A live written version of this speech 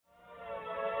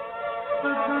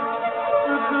They're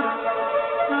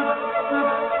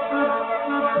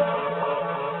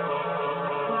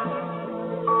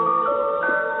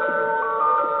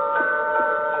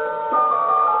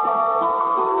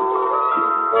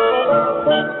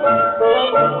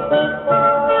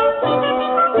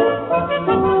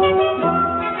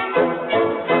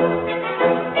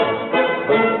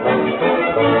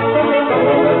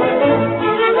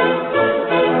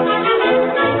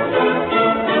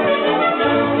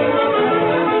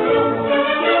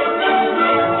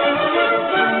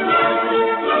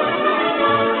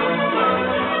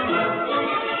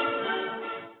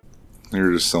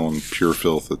just selling pure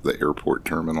filth at the airport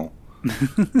terminal.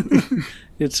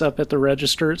 It's up at the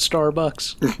register at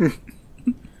Starbucks.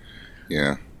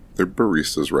 Yeah. Their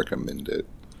baristas recommend it.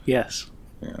 Yes.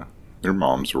 Yeah. Their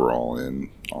moms were all in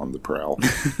on the prowl.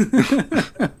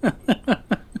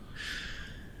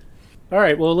 All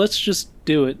right, well, let's just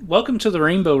do it. Welcome to the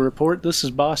Rainbow Report. This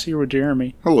is Boss here with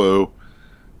Jeremy. Hello.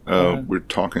 We're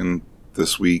talking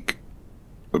this week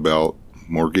about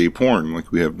more gay porn like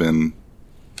we have been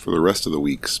for the rest of the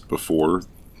weeks before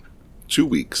 2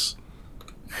 weeks.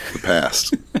 The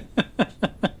past.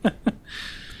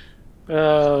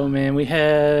 Oh, man, we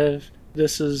have...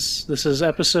 This is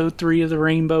episode 3 of the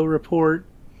Rainbow Report.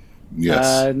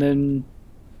 Yes. And then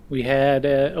we had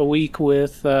a week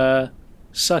with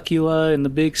Succula and the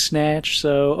Big Snatch.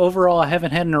 So overall, I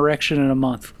haven't had an erection in a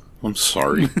month. I'm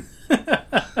sorry.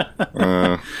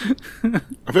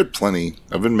 I've had plenty.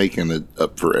 I've been making it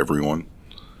up for everyone.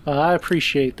 I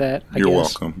appreciate that. You're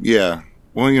welcome. Yeah.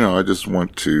 Well, I just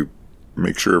want to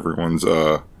make sure everyone's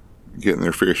getting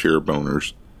their fair share of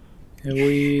boners.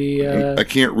 And I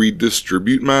can't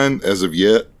redistribute mine as of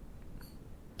yet.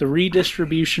 The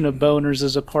redistribution of boners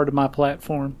is a part of my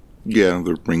platform. Yeah,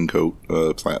 the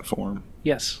Raincoat platform.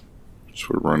 Yes. Which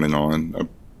we're running on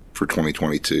for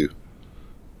 2022.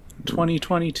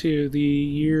 2022, the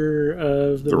year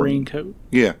of the Raincoat.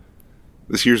 Yeah.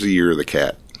 This year's the year of the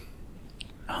cat.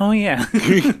 Oh, yeah.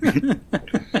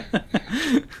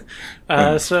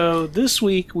 So this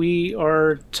week we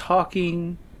are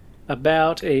talking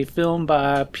about a film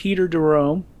by Peter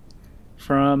Jerome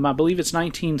from, I believe it's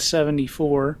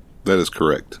 1974. That is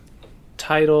correct.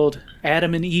 Titled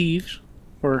Adam and Eve,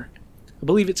 or I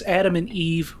believe it's Adam and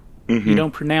Eve. Mm-hmm. You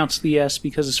don't pronounce the S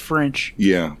because it's French.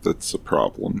 Yeah, that's a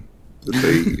problem that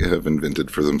they have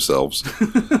invented for themselves.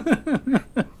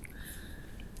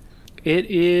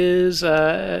 It is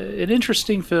an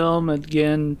interesting film,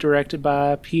 again, directed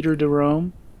by Peter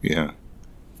Jerome. Yeah.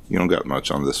 You don't got much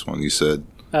on this one, you said.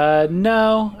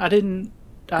 No, I didn't.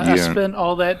 I spent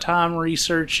all that time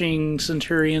researching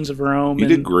Centurions of Rome. You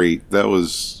did great.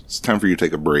 It's time for you to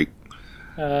take a break.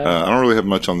 I don't really have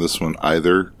much on this one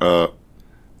either. I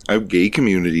have gay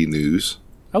community news.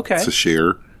 Okay. To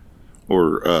share.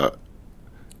 Or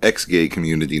ex-gay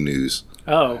community news.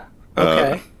 Oh,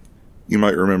 okay. You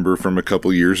might remember from a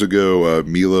couple years ago,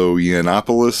 Milo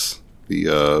Yiannopoulos,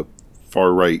 the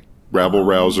far-right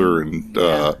rabble-rouser and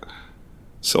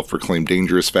self-proclaimed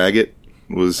dangerous faggot,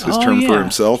 was his term for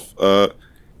himself.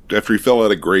 After he fell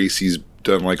out of grace, he's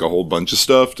done like a whole bunch of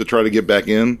stuff to try to get back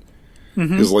in.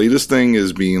 Mm-hmm. His latest thing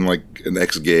is being like an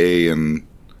ex-gay and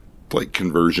like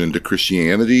conversion to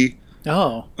Christianity.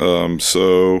 Oh.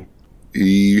 So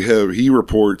he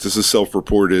reports, this is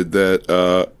self-reported,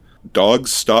 that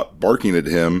dogs stopped barking at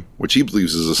him, which he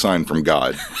believes is a sign from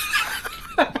God.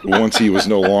 Once he was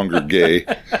no longer gay.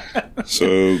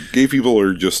 So gay people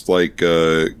are just like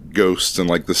ghosts in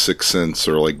like The Sixth Sense,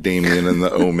 or like Damien and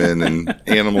the Omen, and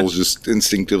animals just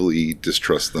instinctively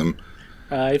distrust them.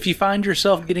 If you find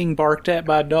yourself getting barked at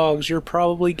by dogs, you're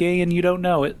probably gay and you don't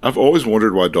know it. I've always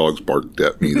wondered why dogs barked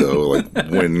at me, though, like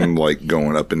when like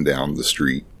going up and down the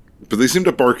street. But they seem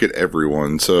to bark at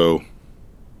everyone, so...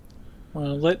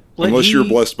 Well, unless you're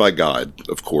blessed by God,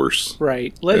 of course.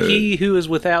 Right. Let he who is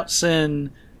without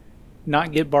sin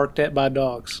not get barked at by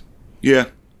dogs. Yeah.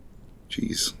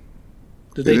 Jeez.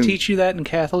 Did they teach you that in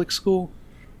Catholic school?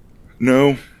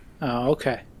 No. Oh,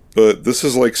 okay. But this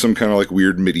is like some kind of like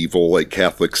weird medieval like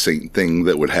Catholic saint thing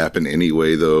that would happen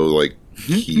anyway, though. Like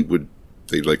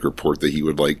they'd like report that he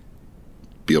would like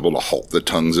be able to halt the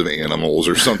tongues of animals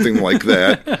or something like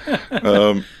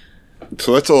that.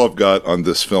 So that's all I've got on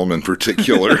this film in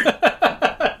particular.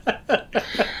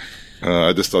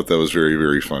 I just thought that was very,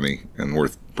 very funny and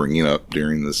worth bringing up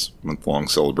during this month-long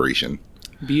celebration.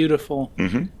 Beautiful.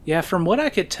 Mm-hmm. Yeah, from what I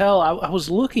could tell, I was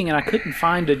looking and I couldn't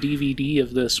find a DVD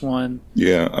of this one.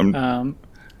 Yeah.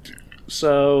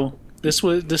 So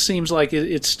this seems like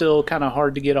it's still kind of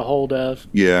hard to get a hold of.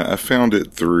 Yeah, I found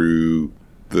it through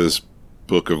this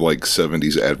book of like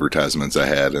 70s advertisements I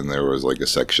had, and there was like a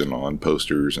section on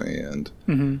posters, and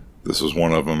this was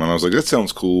one of them. And I was like, that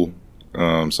sounds cool.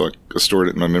 So I stored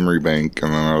it in my memory bank,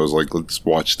 and then I was like, let's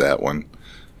watch that one.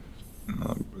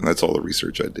 And that's all the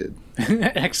research I did.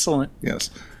 Excellent. Yes.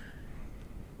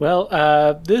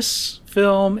 Well, this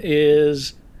film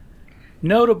is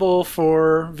notable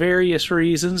for various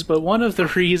reasons, but one of the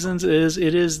reasons is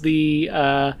it is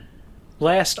the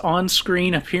last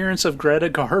on-screen appearance of Greta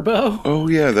Garbo. Oh,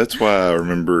 yeah, that's why I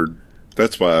remembered.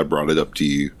 That's why I brought it up to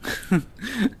you.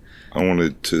 I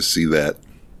wanted to see that.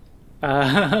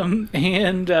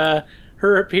 And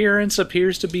her appearance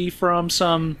appears to be from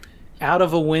some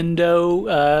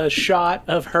out-of-a-window shot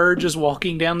of her just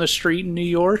walking down the street in New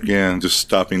York. Yeah, just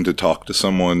stopping to talk to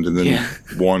someone and then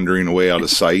wandering away out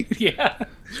of sight. Yeah.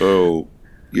 So,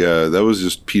 yeah, that was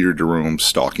just Peter Jerome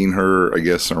stalking her, I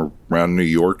guess, around New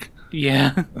York.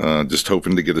 Yeah. Just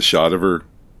hoping to get a shot of her.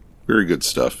 Very good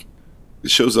stuff. It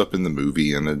shows up in the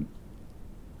movie in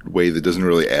a way that doesn't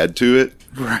really add to it.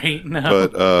 Right, no.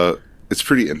 But it's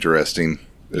pretty interesting.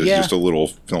 It's just a little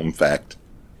film fact.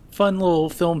 Fun little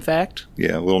film fact.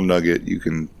 Yeah, a little nugget you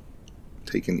can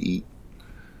take and eat.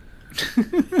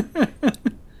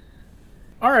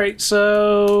 All right,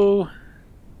 so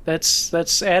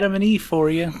that's Adam and Eve for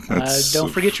you. Don't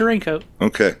forget your raincoat.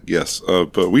 Okay, yes.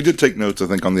 But we did take notes, I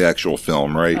think, on the actual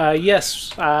film, right?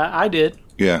 Yes, I did.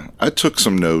 Yeah, I took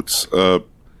some notes.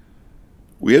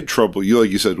 We had trouble. Like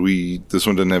you said, this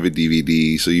one didn't have a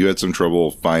DVD, so you had some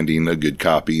trouble finding a good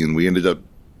copy, and we ended up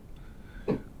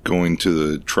going to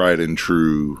the tried and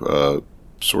true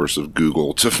source of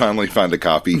Google to finally find a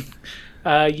copy.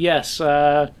 Yes.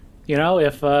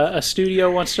 If a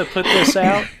studio wants to put this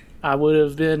out, I would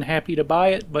have been happy to buy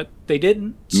it, but they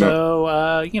didn't. So,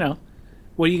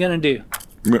 what are you going to do?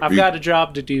 I've got a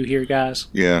job to do here, guys.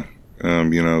 Yeah.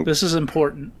 This is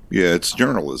important. Yeah, it's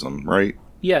journalism, right?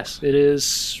 Yes, it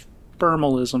is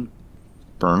spermalism.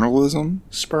 Burnalism?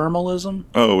 Spermalism?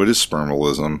 Oh, it is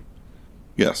spermalism.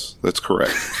 Yes, that's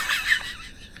correct.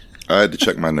 I had to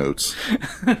check my notes.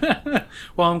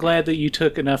 Well, I'm glad that you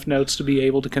took enough notes to be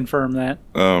able to confirm that.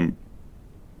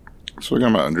 So I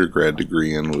got my undergrad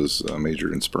degree and was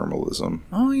majored in spermalism.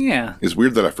 Oh, yeah. It's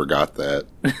weird that I forgot that.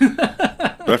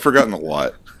 But I've forgotten a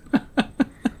lot.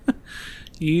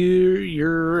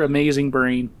 Your amazing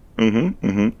brain.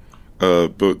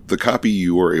 But the copy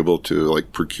you were able to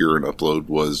procure and upload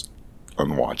was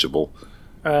unwatchable.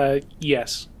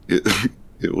 Yes.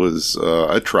 It was.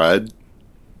 I tried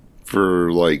for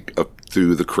up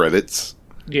through the credits.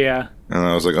 Yeah. And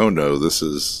I was like, oh no, this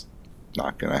is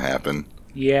not going to happen.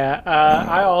 Yeah.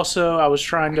 I was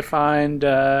trying to find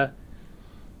what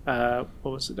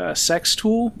was it? A sex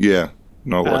tool. Yeah.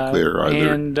 No luck there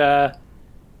either. And I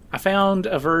found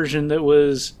a version that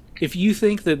was. If you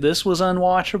think that this was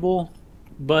unwatchable,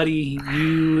 buddy,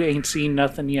 you ain't seen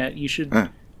nothing yet. You should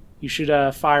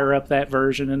fire up that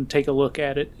version and take a look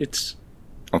at it.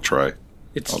 I'll try.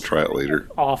 I'll try it later.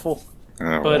 Awful.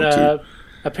 But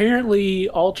apparently,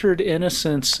 Altered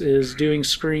Innocence is doing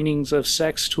screenings of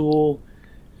Sex Tool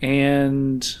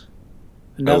and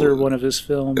another one of his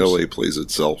films. L.A. Plays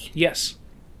Itself. Yes.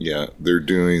 Yeah, they're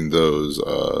doing those.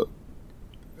 I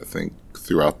think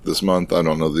throughout this month. I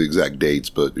don't know the exact dates,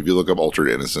 but if you look up Altered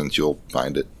Innocence, you'll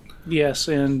find it. Yes,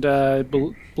 and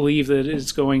believe that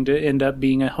it's going to end up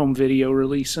being a home video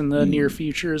release in the near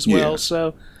future as well. Yeah.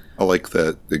 So I like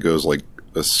that it goes like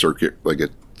a circuit, like a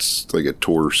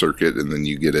tour circuit, and then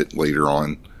you get it later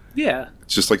on. Yeah,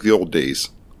 it's just like the old days.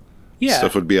 Yeah,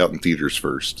 stuff would be out in theaters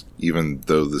first, even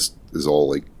though this is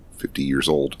all 50 years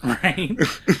old. Right.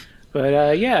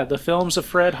 But the films of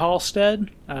Fred Halstead.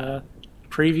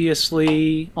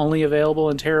 Previously only available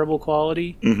in terrible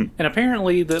quality, and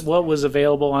apparently what was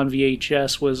available on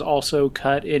VHS was also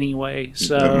cut anyway.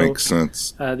 So that makes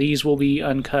sense. These will be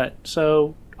uncut.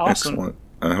 So awesome! Excellent.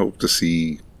 I hope to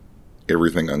see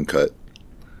everything uncut.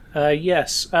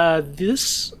 Yes.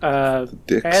 This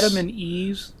Adam and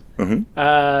Eve's.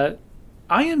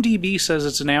 IMDb says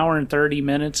it's an hour and 30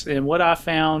 minutes, and what I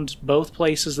found, both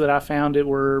places that I found it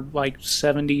were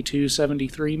 72,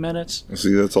 73 minminutes.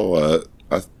 See, that's all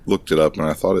I looked it up, and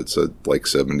I thought it said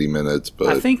 70 minutes, but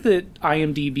I think that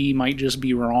IMDb might just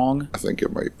be wrong. I think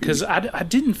it might be. Because I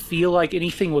didn't feel like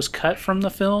anything was cut from the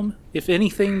film. If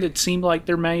anything, that seemed like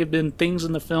there may have been things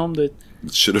in the film that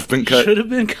should have been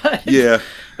cut. Yeah.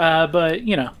 But,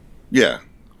 Yeah.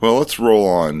 Well, let's roll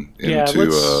on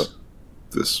into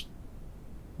this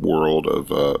world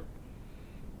of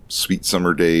sweet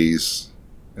summer days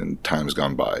and times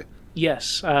gone by. Yes.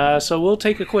 So we'll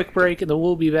take a quick break, and then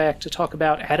we'll be back to talk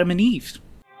about Adam and Eve.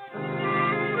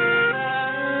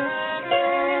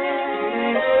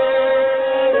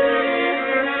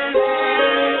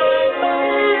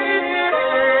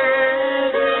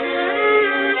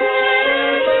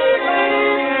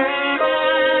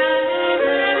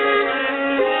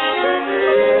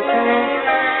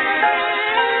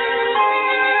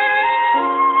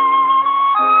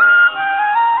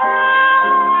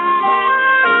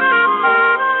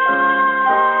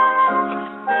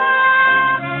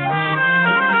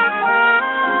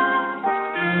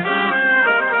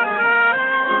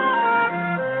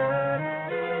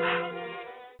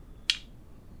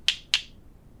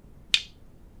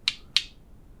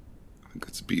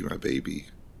 It's Be My Baby.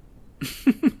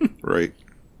 Right?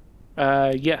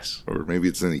 Yes. Or maybe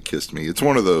it's Then He Kissed Me. It's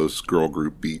one of those girl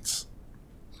group beats.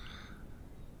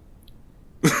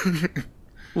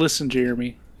 Listen,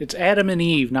 Jeremy. It's Adam and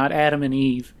Eve, not Adam and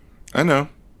Eve. I know.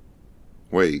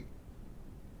 Wait.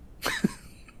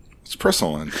 Let's press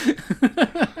on.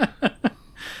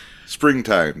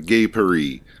 Springtime, Gay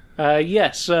Paris.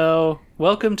 Yes, so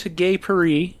welcome to Gay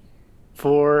Paris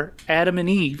for Adam and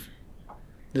Eve.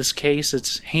 In this case,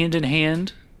 it's Hand in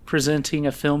Hand, presenting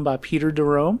a film by Peter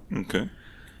Jerome. Okay.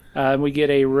 We get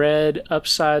a red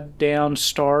upside-down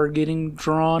star getting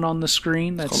drawn on the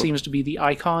screen. That seems to be the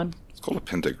icon. It's called a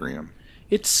pentagram.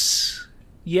 It's...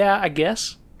 yeah, I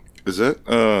guess. Is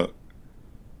that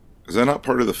not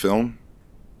part of the film?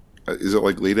 Is it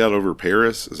like laid out over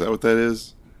Paris? Is that what that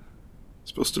is?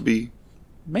 Supposed to be?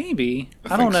 Maybe.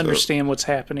 I don't understand what's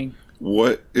happening.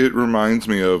 What it reminds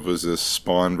me of was this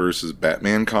Spawn versus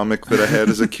Batman comic that I had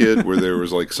as a kid, where there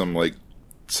was like some like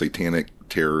satanic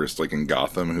terrorist like in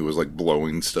Gotham who was like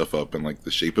blowing stuff up in like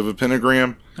the shape of a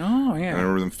pentagram. Oh, yeah. I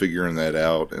remember them figuring that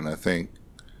out, and I think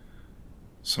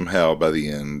somehow by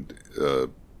the end,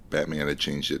 Batman had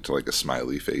changed it to like a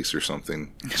smiley face or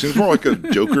something. It seems more like a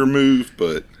Joker move,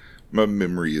 but my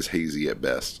memory is hazy at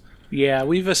best. Yeah,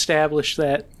 we've established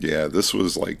that. Yeah, this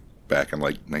was like back in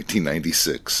like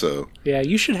 1996, so... yeah,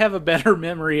 you should have a better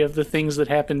memory of the things that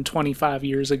happened 25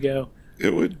 years ago.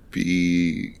 It would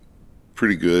be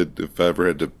pretty good if I ever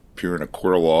had to appear in a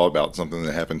court of law about something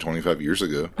that happened 25 years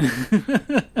ago.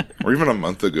 Or even a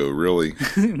month ago, really.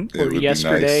 Or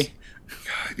yesterday. Be nice.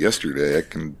 God, yesterday,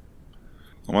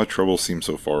 all my troubles seem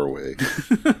so far away.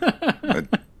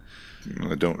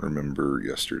 I don't remember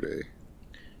yesterday.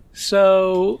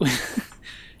 So,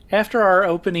 after our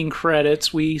opening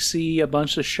credits, we see a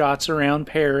bunch of shots around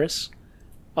Paris.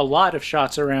 A lot of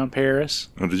shots around Paris.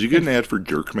 Oh, did you get an ad for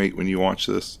Jerkmate when you watched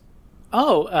this?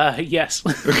 Oh, yes.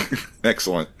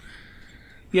 Excellent.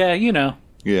 Yeah, you know.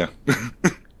 Yeah.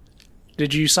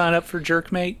 Did you sign up for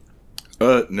Jerkmate?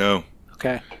 No.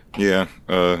 Okay. Yeah,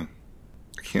 I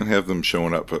can't have them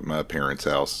showing up at my parents'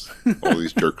 house. All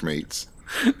these Jerkmates.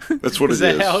 That's what it is.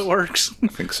 Is that how it works? I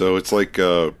think so. It's like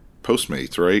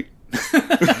Postmates, right?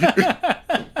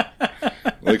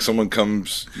 Like someone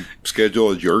comes,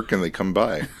 schedule a jerk, and they come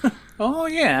by. Oh,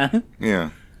 yeah. Yeah.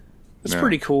 That's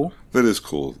pretty cool. That is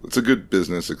cool. It's a good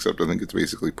business, except I think it's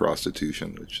basically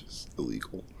prostitution, which is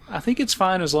illegal. I think it's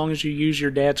fine as long as you use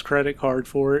your dad's credit card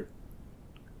for it.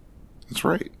 That's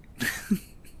right.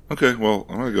 Okay, well,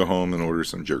 I'm going to go home and order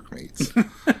some Jerkmates.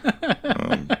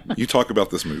 You talk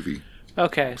about this movie.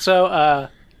 Okay, so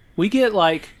we get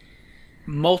like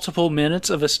multiple minutes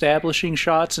of establishing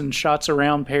shots and shots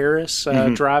around Paris,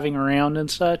 driving around and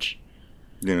such.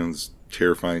 You know, this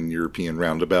terrifying European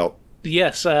roundabout.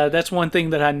 Yes, that's one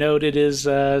thing that I noted is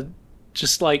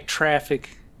just like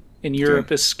traffic in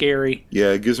Europe is scary.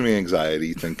 Yeah, it gives me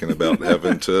anxiety thinking about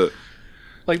having to...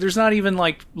 Like, there's not even,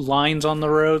 like, lines on the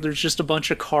road. There's just a bunch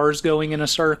of cars going in a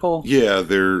circle. Yeah,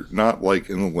 they're not,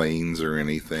 like, in the lanes or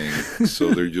anything.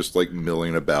 So they're just, like,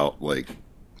 milling about, like,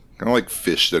 kind of like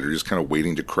fish that are just kind of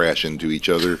waiting to crash into each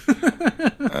other.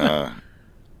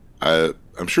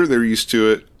 I'm sure they're used to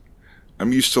it.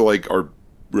 I'm used to, like, our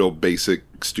real basic,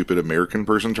 stupid American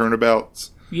person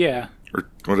turnabouts. Yeah. Or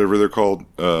whatever they're called.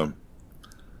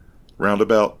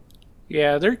 Roundabout.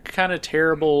 Yeah, they're kind of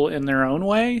terrible in their own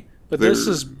way. But this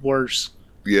is worse.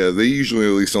 Yeah, they usually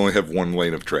at least only have one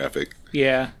lane of traffic.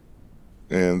 Yeah.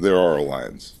 And there are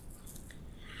lines.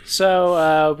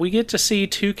 So, we get to see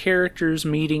two characters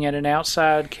meeting at an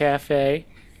outside cafe.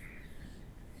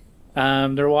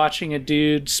 They're watching a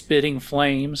dude spitting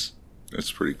flames.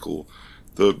 That's pretty cool.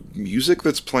 The music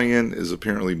that's playing is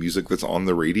apparently music that's on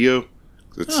the radio.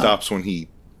 It stops when he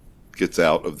gets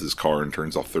out of this car and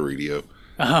turns off the radio.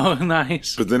 Oh,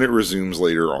 nice. But then it resumes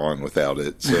later on without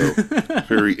it, so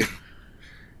very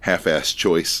half-assed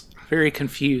choice. Very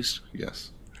confused.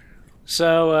 Yes.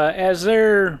 So, as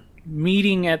they're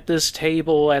meeting at this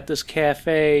table at this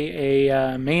cafe,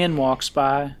 a man walks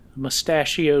by, a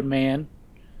mustachioed man.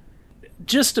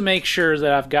 Just to make sure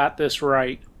that I've got this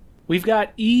right, we've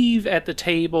got Eve at the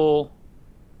table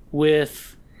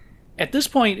with... At this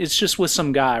point, it's just with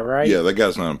some guy, right? Yeah, that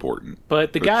guy's not important.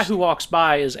 But the guy who walks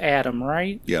by is Adam,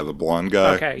 right? Yeah, the blonde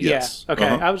guy. Okay, yes. Yeah. Okay,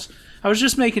 I was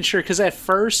just making sure, because at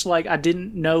first, like, I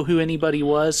didn't know who anybody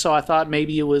was, so I thought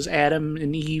maybe it was Adam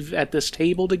and Eve at this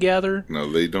table together.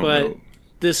 No, they don't know. But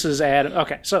this is Adam.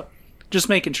 Okay, so just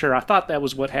making sure. I thought that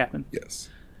was what happened. Yes.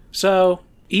 So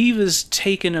Eve is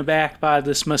taken aback by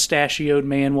this mustachioed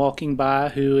man walking by,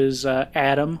 who is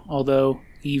Adam, although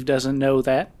Eve doesn't know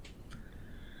that.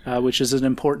 which is an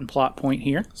important plot point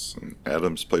here.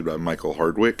 Adam's played by Michael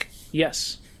Hardwick.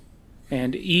 Yes.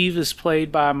 And Yves is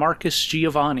played by Marcus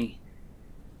Giovanni.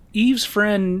 Yves'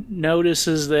 friend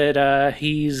notices that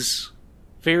he's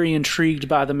very intrigued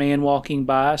by the man walking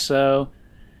by, so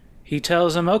he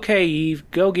tells him, "Okay, Yves,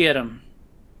 go get him."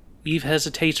 Yves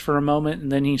hesitates for a moment,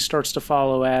 and then he starts to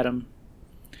follow Adam.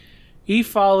 Yves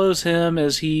follows him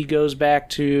as he goes back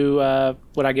to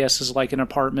what I guess is like an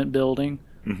apartment building.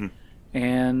 Mm-hmm.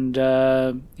 And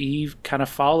Yves kind of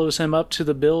follows him up to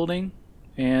the building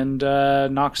and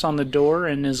knocks on the door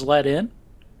and is let in.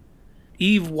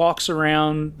 Yves walks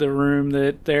around the room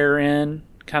that they're in,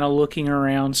 kind of looking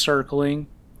around, circling.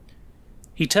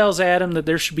 He tells Adam that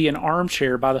there should be an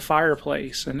armchair by the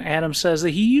fireplace, and Adam says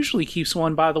that he usually keeps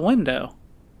one by the window.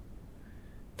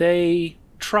 They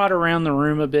trot around the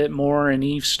room a bit more, and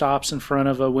Yves stops in front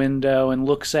of a window and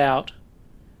looks out.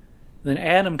 Then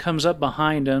Adam comes up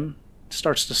behind him,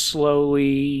 starts to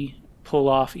slowly pull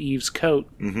off Yves' coat.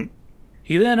 Mm-hmm.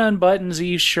 He then unbuttons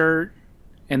Yves' shirt,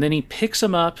 and then he picks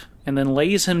him up and then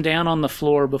lays him down on the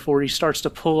floor before he starts to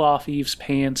pull off Yves'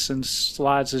 pants and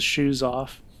slides his shoes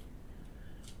off.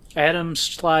 Adam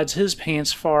slides his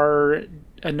pants far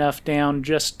enough down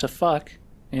just to fuck,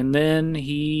 and then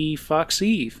he fucks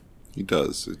Yves. He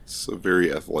does. It's a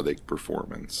very athletic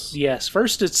performance. Yes,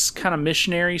 first it's kind of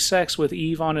missionary sex with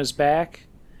Yves on his back,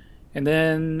 and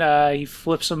then he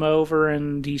flips him over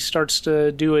and he starts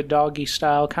to do it doggy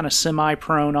style, kind of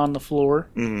semi-prone on the floor.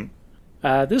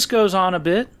 Mm-hmm. This goes on a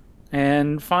bit,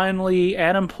 and finally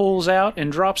Adam pulls out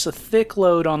and drops a thick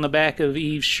load on the back of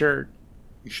Yves' shirt.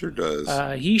 He sure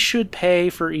does. He should pay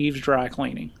for Yves' dry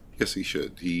cleaning. Yes, he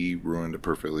should. He ruined a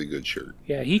perfectly good shirt.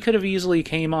 Yeah, he could have easily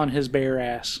came on his bare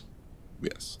ass.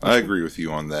 Yes, I agree with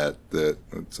you on that. That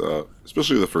it's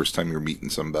especially the first time you're meeting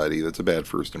somebody, that's a bad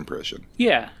first impression.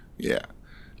 Yeah. Yeah.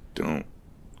 Don't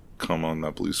come on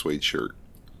that blue suede shirt.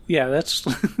 Yeah, that's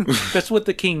that's what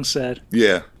the king said.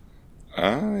 Yeah.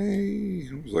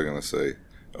 What was I gonna say?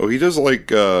 Oh, he does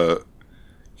like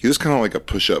he does kind of like a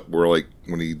push-up where like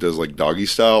when he does like doggy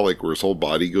style, like where his whole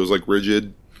body goes like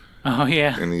rigid. Oh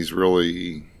yeah. And he's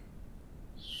really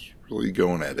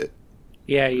going at it.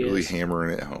 Yeah, he really is.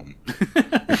 hammering it home.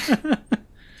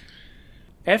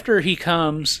 After he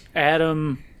comes,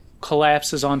 Adam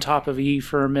collapses on top of Eve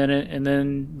for a minute, and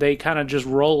then they kind of just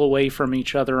roll away from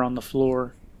each other on the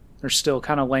floor. They're still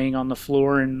kind of laying on the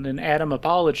floor, and then Adam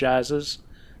apologizes,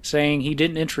 saying he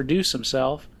didn't introduce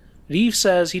himself. But Eve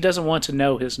says he doesn't want to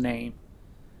know his name.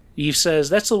 Eve says,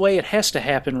 "That's the way it has to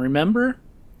happen, remember?"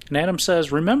 And Adam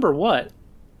says, "Remember what?"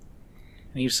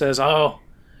 And Eve says, "Oh,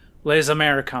 les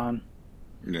Americains."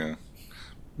 Yeah.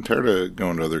 I'm tired of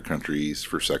going to other countries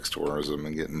for sex tourism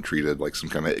and getting treated like some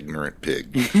kind of ignorant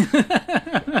pig.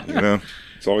 You know?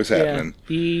 It's always happening. Yeah,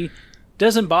 he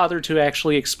doesn't bother to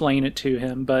actually explain it to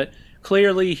him, but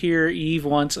clearly here Eve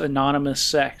wants anonymous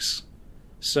sex.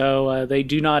 So they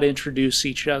do not introduce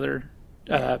each other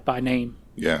by name.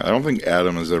 Yeah, I don't think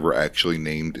Adam is ever actually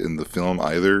named in the film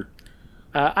either.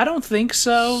 I don't think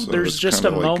so. There's just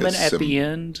a moment at the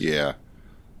end. Yeah.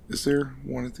 Is there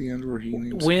one at the end where he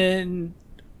names him?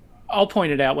 I'll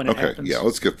point it out when it happens. Okay, yeah,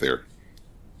 let's get there.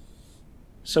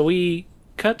 So we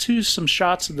cut to some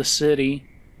shots of the city.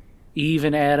 Eve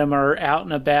and Adam are out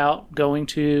and about, going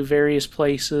to various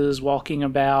places, walking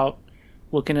about,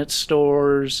 looking at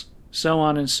stores, so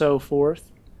on and so forth.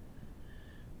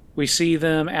 We see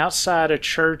them outside a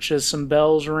church as some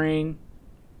bells ring.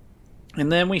 And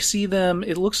then we see them,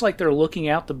 it looks like they're looking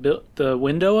out the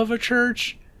window of a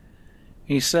church.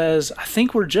 He says, "I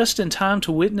think we're just in time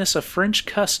to witness a French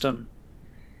custom."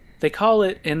 They call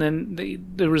it, and then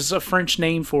there was a French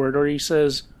name for it, or he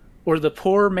says, or the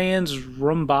poor man's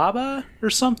rumbaba, or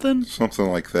something. Something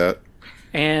like that.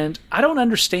 And I don't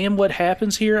understand what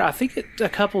happens here. I think a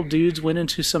couple dudes went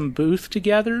into some booth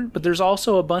together, but there's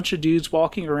also a bunch of dudes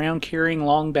walking around carrying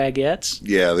long baguettes.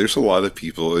 Yeah, there's a lot of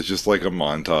people. It's just like a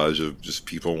montage of just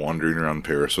people wandering around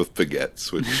Paris with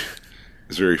baguettes, which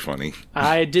is very funny.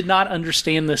 I did not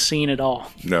understand this scene at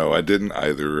all. No, I didn't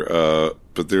either.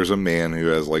 But there's a man who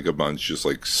has like a bunch just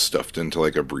like stuffed into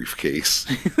like a briefcase,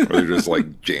 where they're just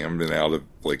like jammed and out of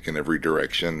like in every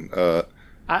direction.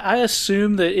 I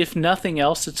assume that if nothing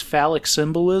else, it's phallic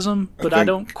symbolism, but I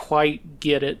don't quite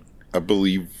get it. I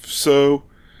believe so,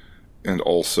 and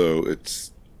also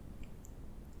it's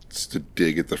to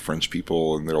dig at the French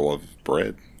people and their love of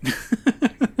bread.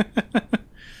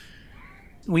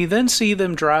 We then see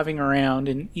them driving around,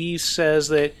 and Yves says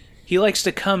that he likes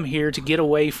to come here to get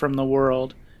away from the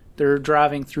world. They're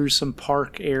driving through some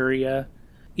park area.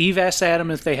 Yves asks Adam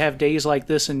if they have days like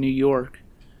this in New York.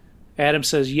 Adam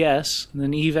says yes, and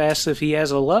then Eve asks if he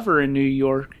has a lover in New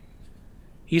York.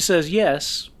 He says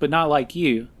yes, but not like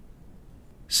you.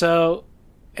 So,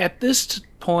 at this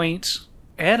point,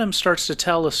 Adam starts to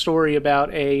tell a story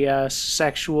about a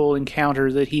sexual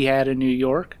encounter that he had in New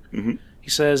York. Mm-hmm. He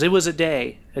says, it was a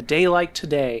day like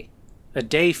today, a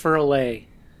day for a lay,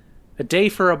 a day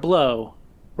for a blow,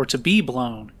 or to be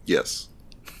blown. Yes.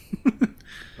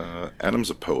 Adam's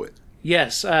a poet.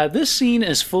 Yes, this scene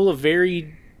is full of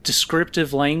very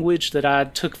descriptive language that I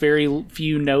took very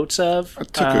few notes of. I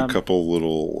took a couple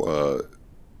little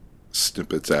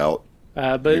snippets out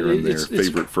but here and there,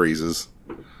 favorite phrases.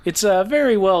 It's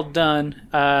very well done.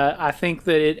 I think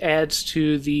that it adds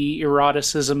to the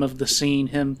eroticism of the scene,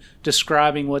 him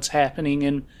describing what's happening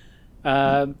in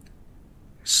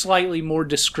slightly more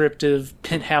descriptive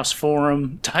penthouse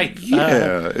forum type.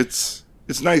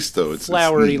 It's nice though. It's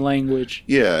flowery language.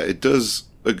 Yeah, it does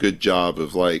a good job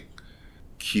of like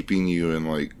keeping you in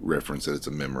like reference that it's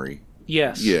a memory.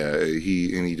 Yes. Yeah,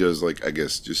 he does like, I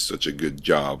guess, just such a good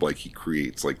job. Like he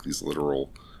creates like these literal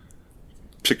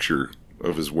picture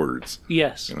of his words.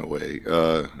 Yes. In a way.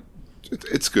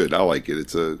 It's good. I like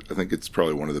it. I think it's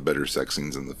probably one of the better sex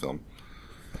scenes in the film.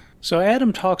 So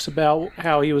Adam talks about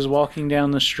how he was walking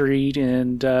down the street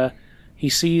and he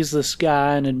sees this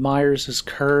guy and admires his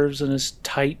curves and his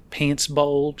tight pants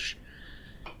bulge.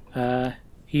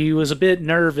 He was a bit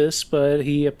nervous, but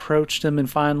he approached him and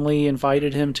finally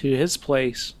invited him to his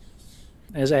place.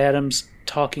 As Adam's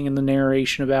talking in the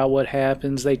narration about what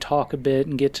happens, they talk a bit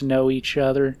and get to know each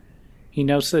other. He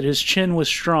notes that his chin was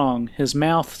strong, his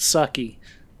mouth sucky.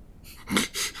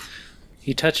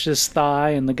 He touched his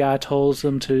thigh, and the guy tells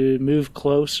him to move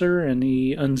closer, and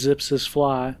he unzips his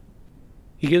fly.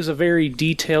 He gives a very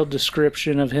detailed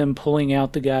description of him pulling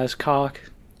out the guy's cock.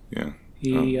 Yeah.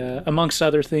 He, amongst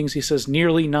other things, he says,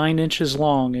 nearly 9 inches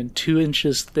long and 2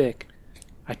 inches thick.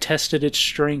 I tested its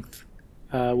strength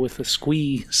with a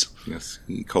squeeze. Yes,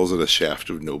 he calls it a shaft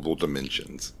of noble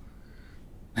dimensions.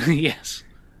 Yes.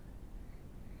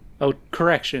 Oh,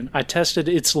 correction. I tested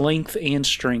its length and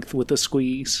strength with a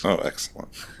squeeze. Oh, excellent.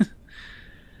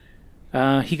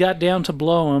 He got down to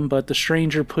blow him, but the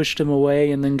stranger pushed him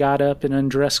away and then got up and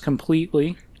undressed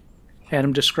completely.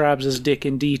 Adam describes his dick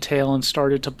in detail and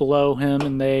started to blow him,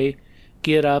 and they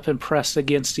get up and press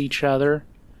against each other.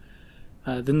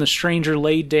 Then the stranger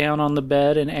laid down on the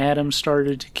bed, and Adam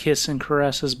started to kiss and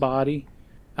caress his body.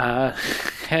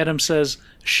 Adam says,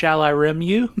 "Shall I rim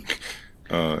you?"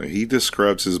 He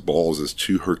describes his balls as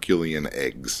 2 Herculean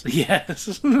eggs.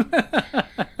 Yes.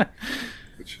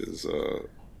 Which is a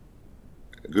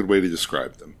good way to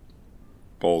describe them.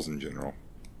 Balls in general.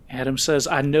 Adam says,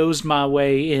 "I nosed my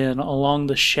way in along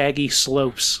the shaggy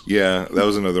slopes." Yeah, that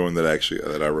was another one that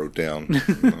I wrote down.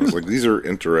 I was like, these are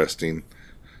interesting.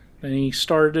 Then he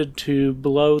started to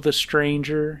blow the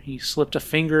stranger. He slipped a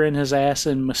finger in his ass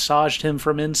and massaged him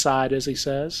from inside, as he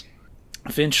says.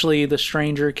 Eventually, the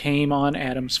stranger came on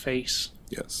Adam's face.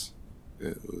 Yes.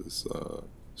 It was a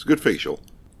good facial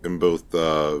in both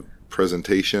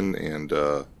presentation and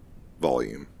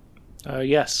volume.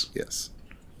 Yes. Yes.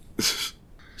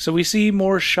 So we see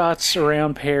more shots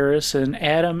around Paris, and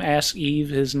Adam asks Yves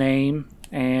his name,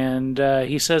 and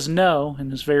he says no,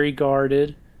 and is very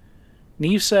guarded.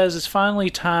 And Yves says it's finally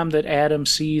time that Adam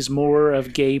sees more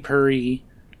of Gay Paris.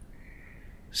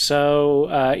 So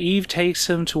Yves takes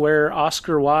him to where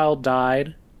Oscar Wilde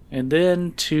died, and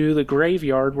then to the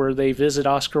graveyard where they visit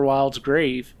Oscar Wilde's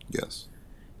grave. Yes.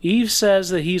 Yves says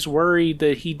that he's worried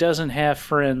that he doesn't have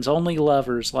friends, only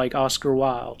lovers like Oscar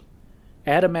Wilde.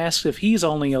 Adam asks if he's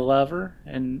only a lover,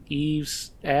 and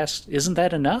Yves asks, isn't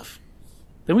that enough?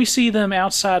 Then we see them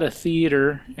outside a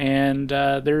theater, and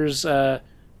there's a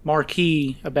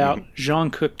marquee about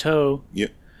Jean Cocteau. Yeah.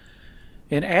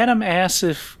 And Adam asks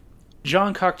if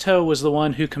Jean Cocteau was the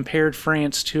one who compared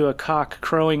France to a cock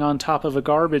crowing on top of a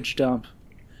garbage dump.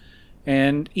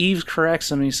 And Yves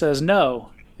corrects him, and he says,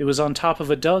 no, it was on top of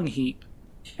a dung heap.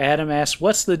 Adam asks,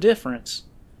 what's the difference?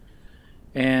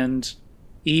 And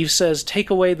Yves says, take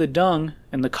away the dung,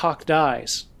 and the cock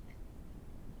dies.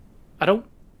 I don't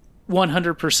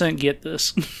 100% get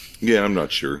this. Yeah, I'm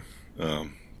not sure.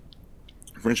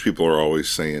 French people are always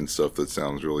saying stuff that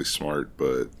sounds really smart,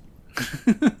 but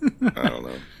I don't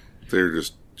know. They're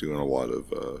just doing a lot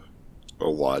of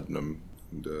laudanum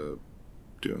and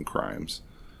doing crimes.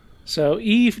 So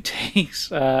Yves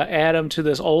takes Adam to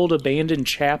this old abandoned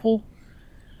chapel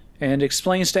and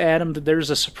explains to Adam that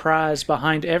there's a surprise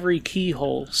behind every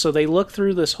keyhole. So they look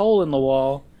through this hole in the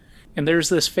wall, and there's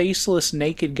this faceless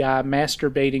naked guy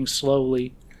masturbating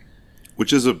slowly.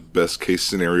 Which is a best case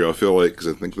scenario, I feel like, because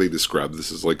I think they described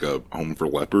this as like a home for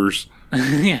lepers.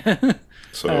 Yeah.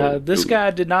 So this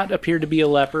guy did not appear to be a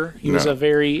leper. He was a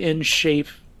very in shape,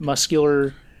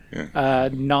 muscular,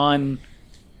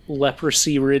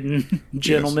 non-leprosy-ridden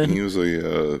gentleman. Yes, he was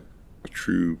a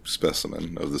true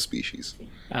specimen of the species.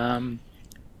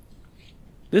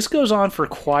 This goes on for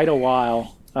quite a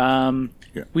while.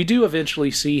 We do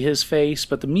eventually see his face,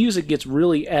 but the music gets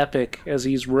really epic as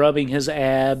he's rubbing his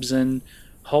abs and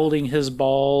holding his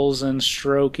balls and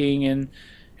stroking. And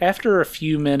after a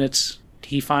few minutes,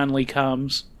 he finally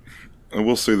comes. I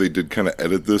will say they did kind of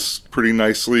edit this pretty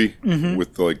nicely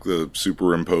with like the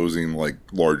superimposing like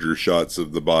larger shots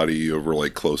of the body over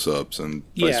like close-ups and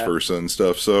vice versa and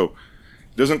stuff. So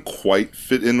it doesn't quite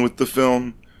fit in with the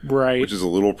film, right? Which is a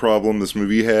little problem this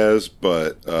movie has,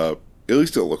 but at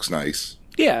least it looks nice.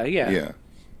 Yeah.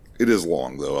 It is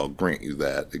long though. I'll grant you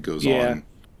that. It goes on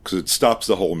because it stops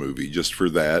the whole movie just for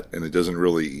that, and it doesn't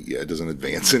really, it doesn't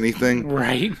advance anything,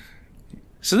 right?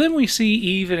 So then we see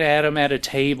Eve and Adam at a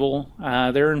table.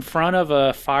 They're in front of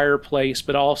a fireplace,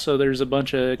 but also there's a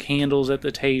bunch of candles at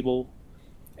the table.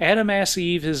 Adam asks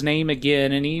Eve his name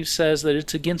again, and Eve says that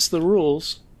it's against the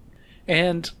rules.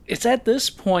 And it's at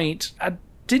this point, I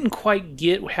didn't quite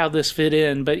get how this fit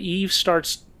in, but Eve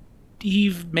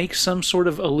makes some sort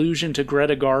of allusion to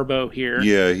Greta Garbo here.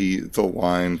 Yeah, it's a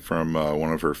line from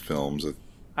one of her films.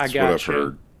 That's what I've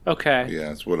heard. Okay. Yeah,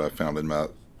 that's what I found in my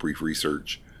brief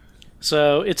research.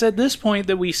 So it's at this point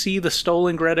that we see the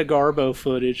stolen Greta Garbo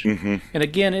footage. Mm-hmm. And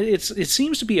again, it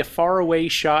seems to be a faraway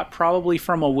shot, probably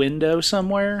from a window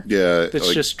somewhere. Yeah. That's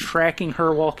like, just tracking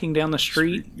her walking down the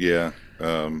street. Yeah.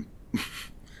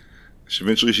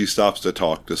 Eventually she stops to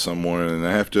talk to someone, and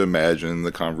I have to imagine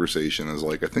the conversation is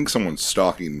like, I think someone's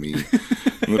stalking me.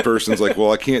 And the person's like,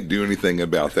 well, I can't do anything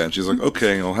about that. And she's like,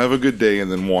 okay, I'll have a good day,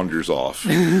 and then wanders off.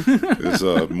 Is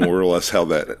more or less how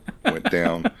that went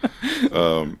down.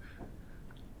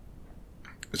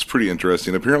 It's pretty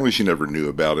interesting. Apparently she never knew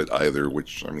about it either,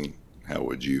 which, I mean, how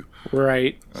would you?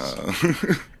 Right.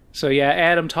 So, yeah,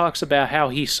 Adam talks about how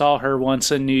he saw her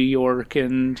once in New York,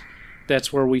 and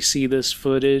that's where we see this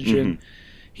footage. Mm-hmm. And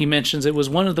he mentions it was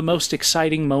one of the most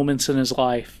exciting moments in his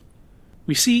life.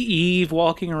 We see Eve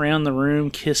walking around the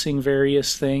room kissing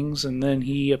various things, and then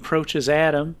he approaches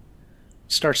Adam,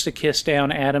 starts to kiss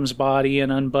down Adam's body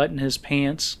and unbutton his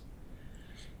pants.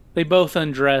 They both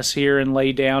undress here and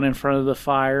lay down in front of the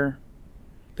fire.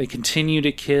 They continue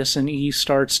to kiss, and Eve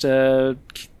starts to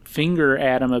finger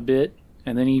Adam a bit,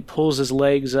 and then he pulls his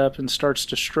legs up and starts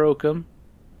to stroke him.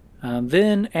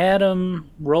 Then Adam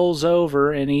rolls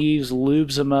over, and Eve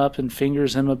lubes him up and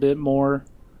fingers him a bit more.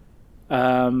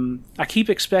 I keep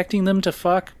expecting them to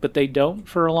fuck, but they don't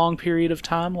for a long period of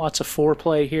time. Lots of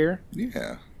foreplay here.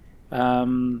 Yeah.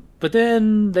 But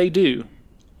then they do.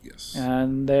 Yes.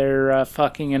 And they're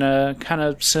fucking in a kind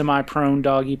of semi-prone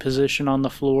doggy position on the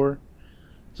floor.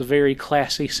 It's a very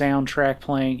classy soundtrack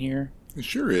playing here. It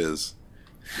sure is.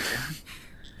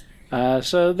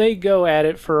 So they go at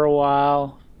it for a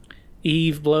while.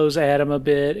 Eve blows Adam a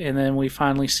bit, and then we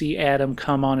finally see Adam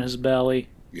come on his belly.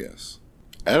 Yes.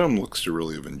 Adam looks to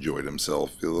really have enjoyed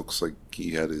himself. It looks like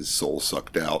he had his soul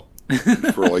sucked out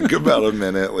for like about a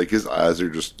minute. Like his eyes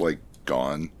are just like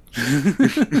gone.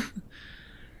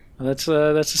 That's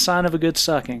a sign of a good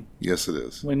sucking. Yes, it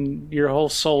is. When your whole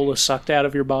soul is sucked out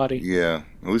of your body. Yeah,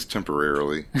 at least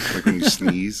temporarily. Like when you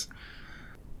sneeze,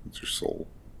 it's your soul.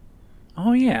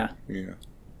 Oh, yeah. Yeah.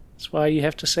 That's why you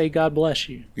have to say God bless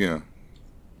you. Yeah.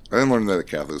 I didn't learn that at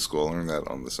Catholic school. I learned that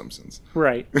on The Simpsons.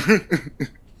 Right.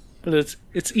 But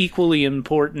it's equally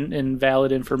important and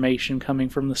valid information coming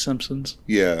from The Simpsons.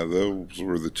 Yeah, those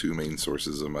were the two main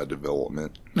sources of my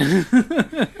development.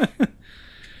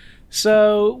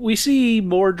 So, we see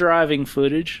more driving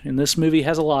footage, and this movie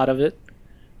has a lot of it.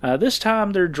 This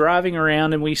time, they're driving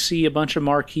around, and we see a bunch of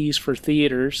marquees for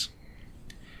theaters.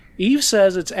 Eve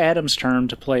says it's Adam's turn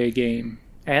to play a game.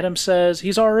 Adam says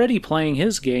he's already playing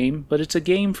his game, but it's a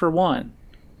game for one.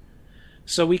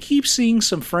 So we keep seeing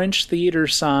some French theater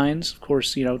signs, of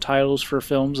course, titles for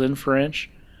films in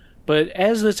French. But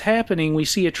as it's happening, we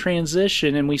see a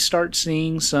transition, and we start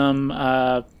seeing some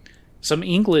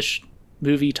English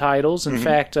movie titles. In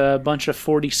fact, a bunch of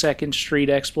 42nd Street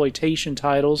exploitation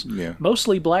titles,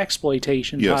 mostly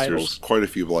blaxploitation titles. Yes, there's quite a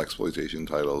few blaxploitation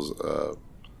titles,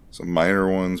 some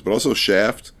minor ones, but also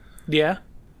Shaft. Yeah.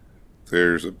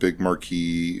 There's a big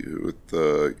marquee with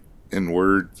the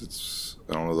N-word.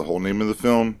 I don't know the whole name of the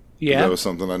film. Yeah. That was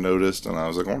something I noticed, and I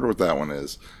was like, I wonder what that one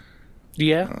is.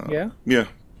 Yeah. Yeah,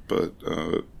 but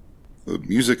the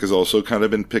music has also kind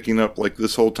of been picking up like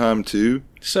this whole time, too.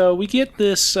 So we get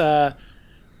this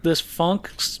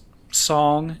this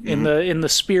song in the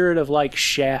spirit of like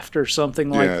Shaft or something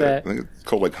like that. I think it's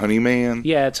called like Honeyman.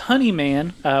 Yeah, it's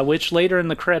Honeyman, which later in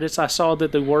the credits I saw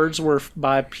that the words were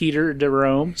by Peter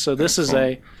Jerome. So this is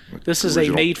a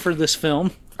made for this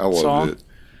film song. It.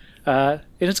 And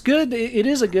it's good. It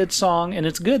is a good song, and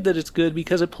it's good that it's good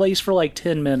because it plays for like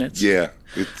 10 minutes. Yeah,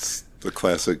 it's the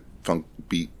classic funk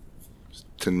beat,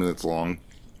 10 minutes long.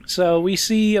 So we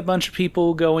see a bunch of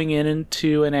people going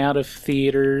into and out of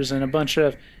theaters, and a bunch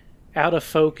of out of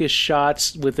focus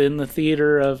shots within the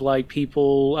theater of like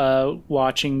people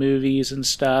watching movies and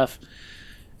stuff.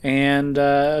 And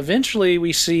eventually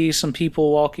we see some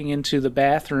people walking into the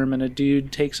bathroom, and a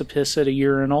dude takes a piss at a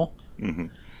urinal. Mm-hmm.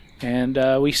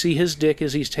 And we see his dick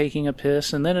as he's taking a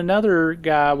piss. And then another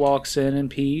guy walks in and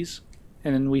pees.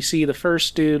 And then we see the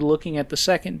first dude looking at the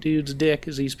second dude's dick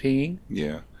as he's peeing.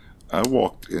 Yeah. I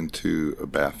walked into a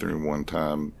bathroom one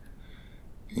time,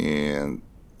 and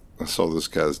I saw this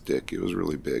guy's dick. It was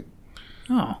really big.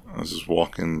 Oh. I was just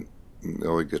walking,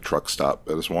 like a truck stop.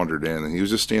 I just wandered in, and he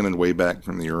was just standing way back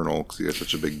from the urinal because he had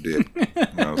such a big dick.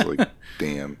 And I was like,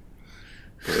 damn.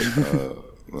 But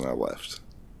then I left.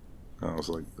 I was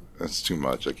like, that's too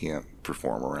much. I can't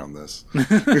perform around this.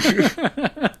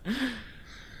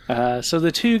 So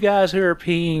the two guys who are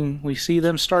peeing, we see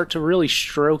them start to really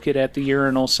stroke it at the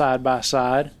urinal side by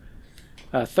side.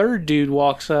 A third dude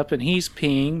walks up and he's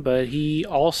peeing, but he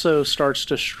also starts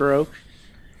to stroke.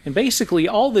 And basically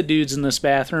all the dudes in this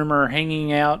bathroom are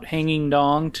hanging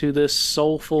dong to this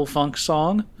soulful funk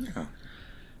song. Yeah.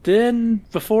 Then,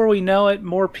 before we know it,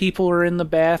 more people are in the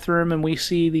bathroom, and we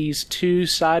see these two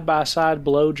side-by-side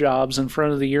blowjobs in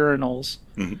front of the urinals.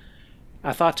 Mm-hmm.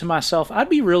 I thought to myself, I'd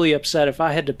be really upset if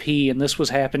I had to pee and this was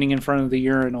happening in front of the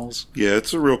urinals. Yeah,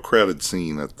 it's a real crowded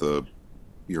scene at the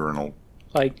urinal.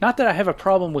 Like, not that I have a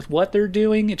problem with what they're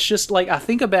doing, it's just like, I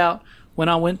think about when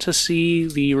I went to see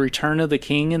The Return of the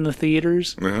King in the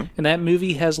theaters, and that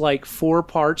movie has like 4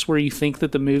 parts where you think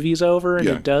that the movie's over, and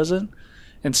it doesn't.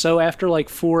 And so after like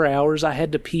 4 hours, I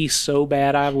had to pee so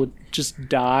bad I would just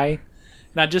die.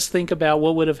 And I just think about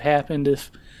what would have happened if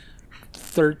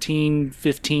 13,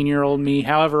 15-year-old me,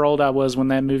 however old I was when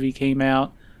that movie came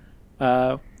out,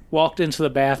 walked into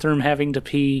the bathroom having to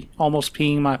pee, almost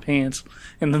peeing my pants.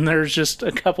 And then there's just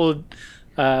a couple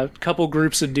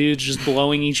groups of dudes just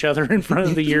blowing each other in front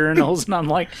of the urinals. And I'm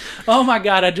like, oh my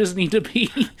God, I just need to pee.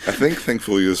 I think,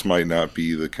 thankfully, this might not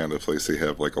be the kind of place they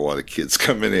have like a lot of kids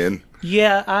coming in.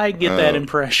 Yeah, I get that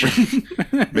impression.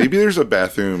 Maybe there's a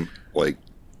bathroom, like,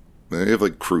 they have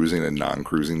like cruising and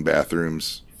non-cruising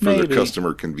bathrooms for their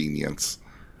customer convenience.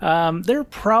 They're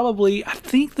probably, I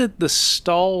think that the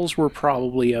stalls were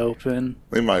probably open.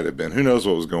 They might have been. Who knows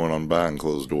what was going on behind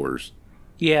closed doors?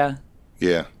 Yeah.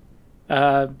 Yeah.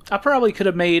 I probably could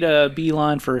have made a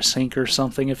beeline for a sink or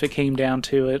something if it came down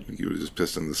to it. You would have just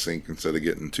pissed in the sink instead of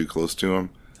getting too close to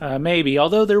him? Maybe.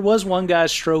 Although there was one guy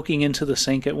stroking into the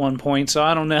sink at one point, so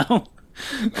I don't know.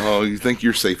 Oh, you think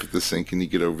you're safe at the sink and you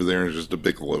get over there and there's just a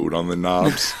big load on the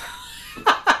knobs?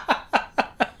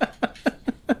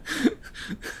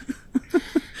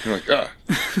 You're like, there's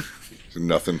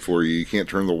nothing for you. You can't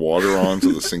turn the water on, so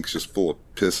the sink's just full of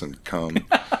piss and cum.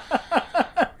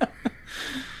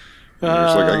 You're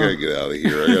just like, I gotta get out of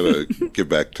here. I gotta get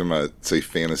back to my, say,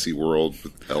 fantasy world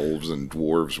with elves and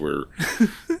dwarves where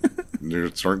there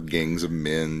aren't gangs of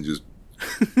men just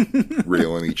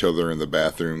railing each other in the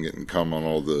bathroom, getting cum on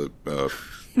all the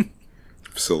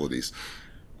facilities.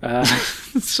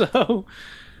 So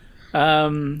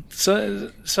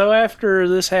after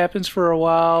this happens for a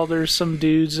while, there's some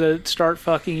dudes that start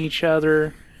fucking each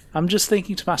other. I'm just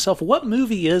thinking to myself, what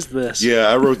movie is this? Yeah,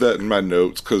 I wrote that in my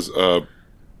notes because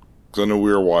I know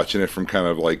we were watching it from kind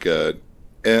of like a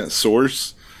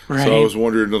source. Right. So I was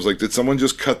wondering, I was like, did someone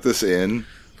just cut this in?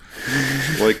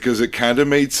 Like, because it kind of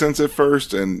made sense at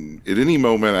first, and at any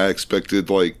moment I expected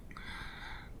like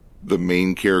the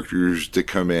main characters to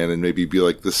come in and maybe be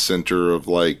like the center of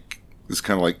like this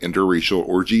kind of like interracial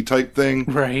orgy type thing.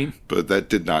 Right. But that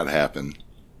did not happen.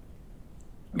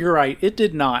 You're right. It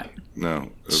did not.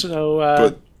 No. So,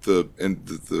 but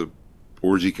the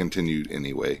orgy continued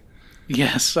anyway.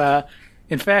 Yes.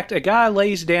 In fact, a guy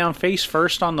lays down face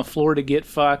first on the floor to get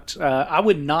fucked. I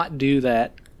would not do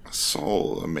that. I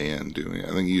saw a man doing it.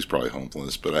 I think he's probably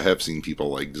homeless, but I have seen people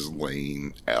like just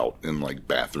laying out in like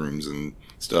bathrooms and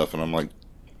stuff, and I'm like,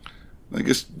 I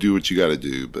guess do what you got to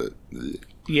do, but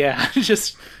yeah, it's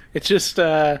just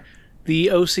the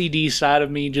OCD side of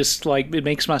me just like it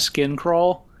makes my skin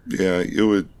crawl. Yeah, it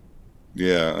would.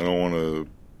 Yeah, I don't want to.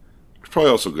 There's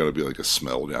probably also got to be like a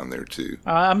smell down there too.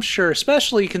 I'm sure,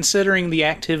 especially considering the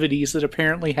activities that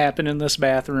apparently happen in this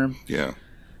bathroom. Yeah.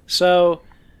 So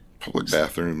public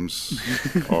bathrooms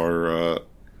are,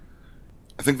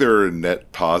 I think they're a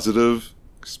net positive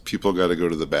because people got to go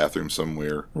to the bathroom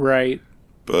somewhere. Right.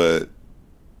 But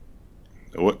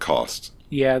at what cost?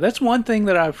 Yeah, that's one thing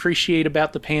that I appreciate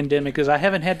about the pandemic is I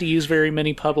haven't had to use very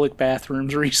many public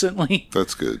bathrooms recently.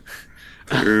 That's good.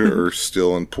 They're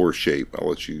still in poor shape.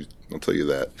 I'll tell you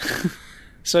that.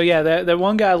 So yeah, that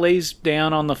one guy lays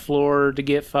down on the floor to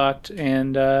get fucked,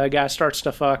 and a guy starts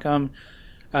to fuck him.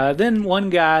 Then one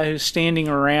guy who's standing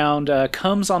around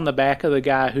comes on the back of the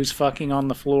guy who's fucking on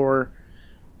the floor,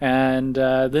 and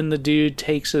then the dude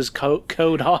takes his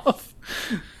coat off.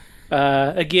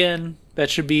 Again, that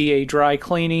should be a dry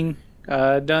cleaning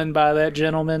done by that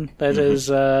gentleman. That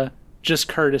is just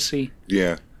courtesy.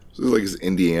 Yeah. So it's like his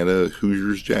Indiana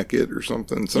Hoosiers jacket or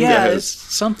something. It's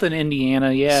something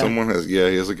Indiana, yeah. Someone has, he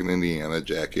has like an Indiana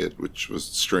jacket, which was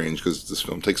strange because this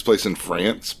film takes place in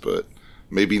France, but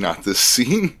maybe not this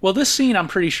scene. Well, this scene I'm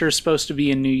pretty sure is supposed to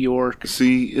be in New York.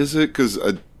 See, is it? Because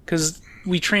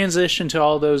we transitioned to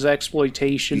all those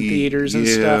exploitation theaters and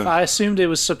stuff. I assumed it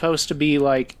was supposed to be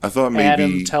like I thought maybe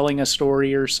Adam telling a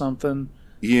story or something.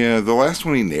 Yeah, the last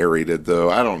one he narrated,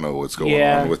 though, I don't know what's going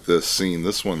on with this scene.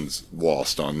 This one's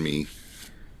lost on me.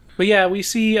 But yeah, we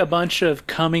see a bunch of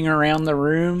coming around the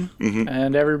room,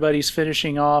 and everybody's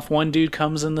finishing off. One dude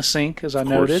comes in the sink, as I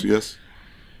noted. Yes.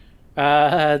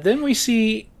 Then we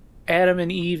see Adam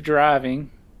and Eve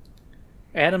driving.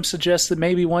 Adam suggests that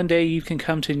maybe one day Eve can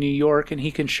come to New York and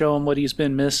he can show him what he's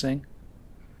been missing.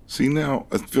 See, now,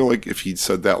 I feel like if he'd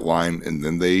said that line and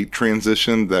then they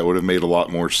transitioned, that would have made a lot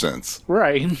more sense.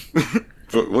 Right.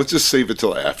 But let's just save it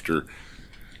till after.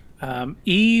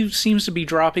 Eve seems to be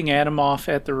dropping Adam off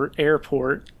at the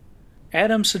airport.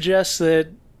 Adam suggests that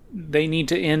they need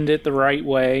to end it the right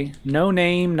way. No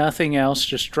name, nothing else.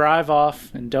 Just drive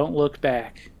off and don't look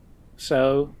back.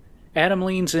 So Adam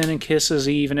leans in and kisses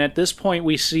Eve, and at this point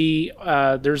we see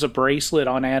there's a bracelet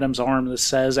on Adam's arm that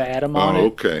says Adam on it. Oh,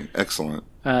 okay. Excellent.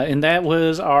 And that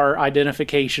was our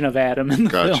identification of Adam in the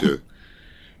film. Gotcha.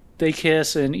 They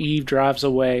kiss, and Eve drives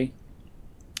away.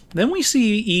 Then we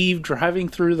see Eve driving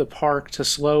through the park to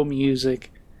slow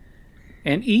music.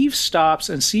 And Eve stops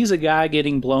and sees a guy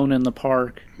getting blown in the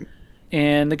park.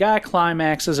 And the guy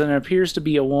climaxes, and it appears to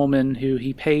be a woman who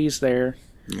he pays there.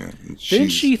 Yeah. Then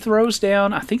she throws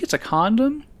down, I think it's a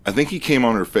condom? I think he came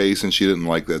on her face, and she didn't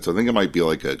like that. So I think it might be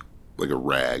like a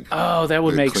rag. Oh, that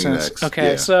would make sense. Kleenex.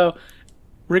 Okay, so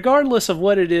regardless of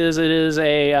what it is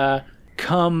a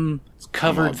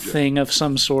cum-covered thing of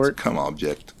some sort. It's a cum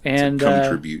object. And it's a cum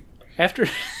tribute.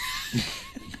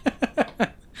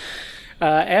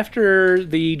 After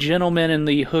the gentleman and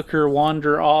the hooker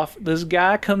wander off, this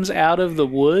guy comes out of the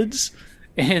woods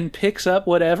and picks up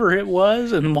whatever it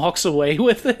was and walks away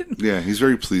with it. Yeah, he's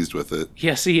very pleased with it.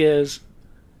 Yes, he is.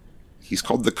 He's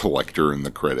called the Collector in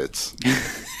the credits.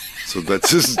 So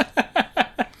that's his...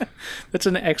 That's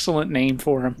an excellent name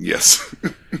for him. Yes.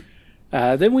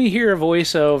 Then we hear a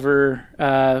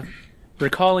voiceover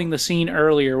recalling the scene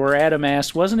earlier where Adam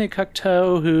asked, wasn't it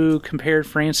Cocteau who compared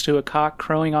France to a cock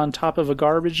crowing on top of a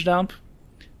garbage dump?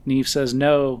 And Eve says,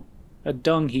 no, a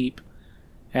dung heap.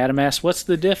 Adam asks, what's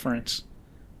the difference?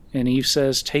 And Eve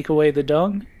says, take away the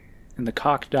dung, and the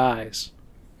cock dies.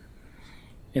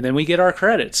 And then we get our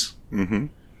credits. Mm-hmm.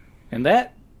 And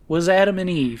that was Adam and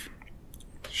Eve.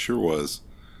 Sure was.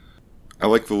 I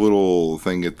like the little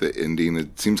thing at the ending.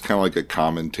 It seems kind of like a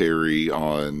commentary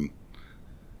on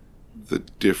the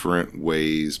different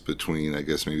ways between, I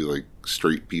guess, maybe like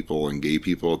straight people and gay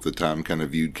people at the time kind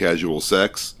of viewed casual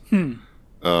sex.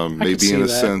 Maybe in a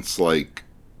sense, like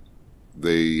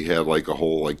they had like a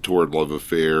whole like torrid love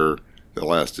affair that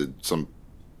lasted some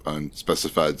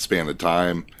unspecified span of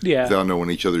time. Yeah. Without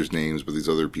knowing each other's names, but these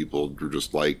other people were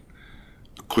just like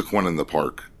a quick one in the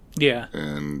park. Yeah.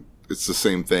 And it's the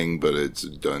same thing, but it's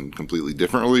done completely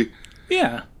differently.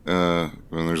 Yeah. And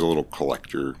there's a little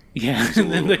collector. Yeah,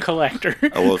 and then the collector.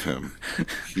 I love him.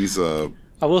 He's I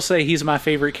will say he's my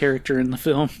favorite character in the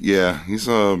film. Yeah, he's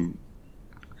I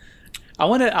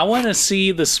want to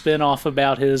see the spin-off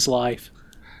about his life.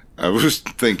 I was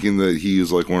thinking that he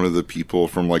is like one of the people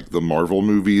from like the Marvel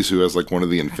movies who has like one of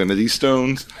the Infinity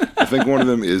Stones. I think one of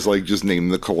them is like just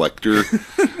named the Collector.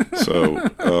 So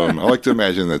I like to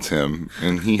imagine that's him,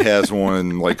 and he has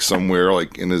one like somewhere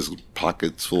like in his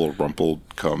pockets full of rumpled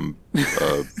cum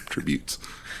tributes.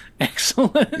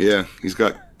 Excellent. Yeah, he's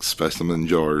got specimen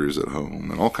jars at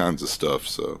home and all kinds of stuff.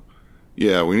 So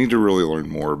yeah, we need to really learn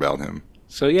more about him.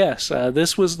 So yes,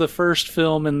 this was the first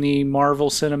film in the Marvel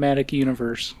Cinematic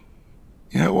Universe.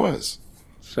 Yeah, it was.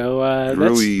 So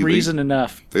that's reason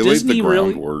enough. They laid the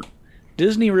groundwork.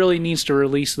 Disney really needs to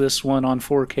release this one on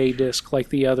 4K disc like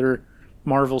the other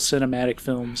Marvel Cinematic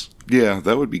films. Yeah,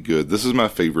 that would be good. This is my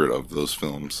favorite of those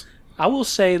films. I will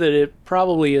say that it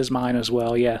probably is mine as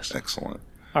well, yes. Excellent.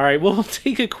 All right, we'll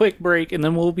take a quick break, and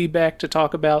then we'll be back to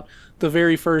talk about the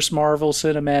very first Marvel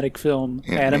Cinematic film,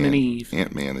 Adam and Eve.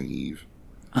 Ant-Man and Eve.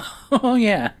 Oh,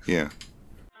 yeah. Yeah.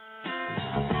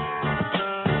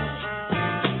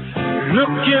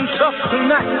 Looking tough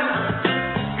tonight.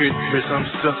 Get me some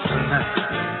stuff tonight.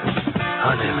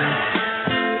 Honey, man.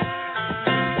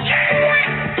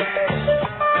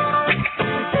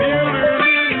 Feeling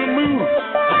in the mood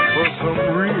for some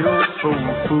real soul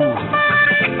food.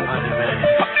 Honey, man.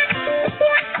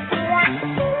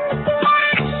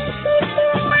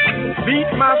 Meet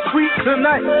my sweet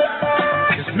tonight.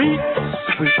 Just meet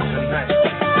sweet tonight.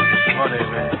 Honey,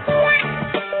 man.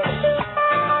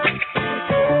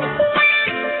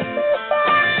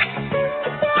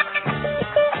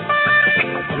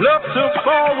 Love to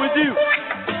fall with you.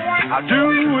 I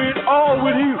do it all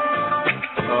with you.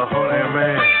 Honey,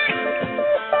 man.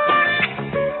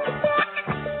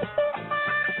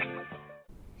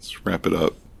 Let's wrap it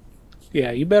up.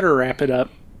 Yeah, you better wrap it up.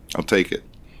 I'll take it.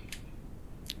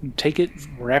 Take it,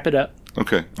 wrap it up.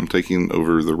 Okay, I'm taking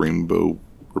over the Rainbow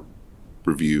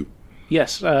review.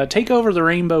 Yes, take over the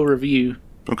Rainbow review.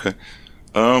 Okay.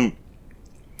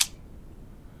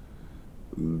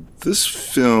 This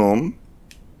film,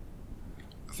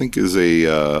 I think, is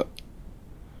a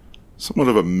somewhat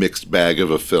of a mixed bag of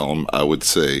a film, I would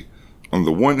say. On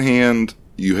the one hand,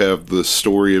 you have the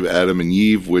story of Adam and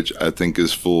Eve, which I think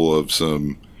is full of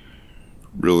some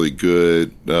really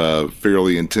good,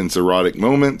 fairly intense erotic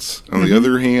moments. On the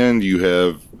other hand, you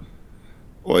have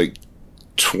like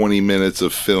 20 minutes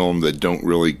of film that don't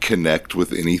really connect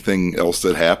with anything else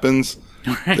that happens.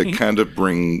 Right. That kind of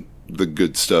bring the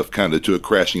good stuff kind of to a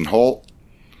crashing halt.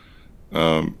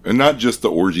 And not just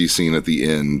the orgy scene at the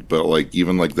end, but like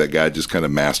even like that guy just kind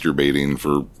of masturbating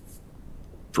for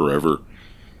forever.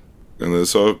 And then,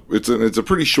 so it's a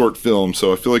pretty short film,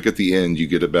 so I feel like at the end you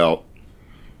get about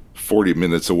 40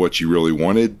 minutes of what you really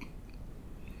wanted.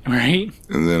 Right.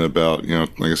 And then about,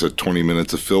 like I said, 20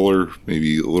 minutes of filler,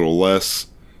 maybe a little less.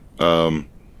 I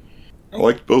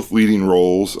liked both leading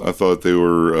roles. I thought they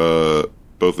were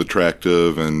both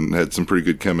attractive and had some pretty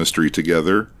good chemistry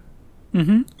together.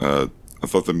 I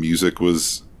thought the music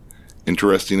was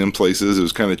interesting in places. It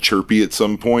was kind of chirpy at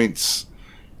some points.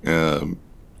 Kind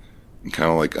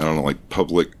of like, I don't know, like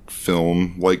public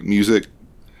film like music.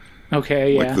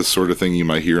 Okay, yeah. Like the sort of thing you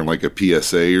might hear in like a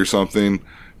PSA or something.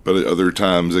 But at other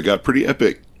times it got pretty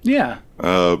epic. Yeah.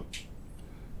 And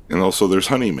also there's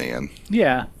Honeyman.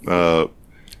 Yeah. I'd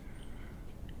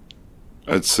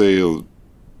say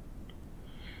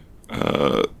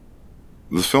the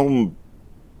film,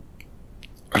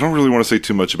 I don't really want to say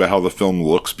too much about how the film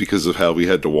looks because of how we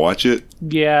had to watch it.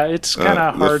 Yeah, it's kind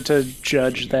of hard to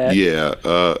judge that.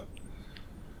 Yeah.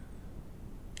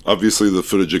 Obviously, the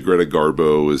footage of Greta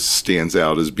Garbo stands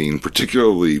out as being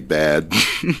particularly bad,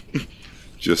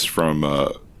 just from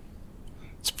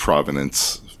its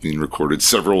provenance, being recorded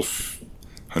several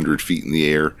hundred feet in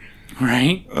the air.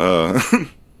 Right.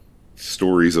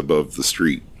 Stories above the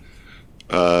street.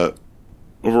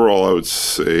 Overall, I would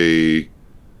say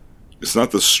it's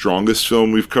not the strongest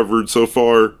film we've covered so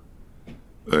far,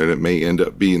 and it may end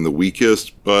up being the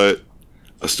weakest, but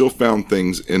I still found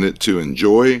things in it to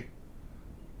enjoy.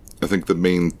 I think the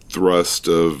main thrust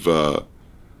of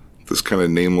this kind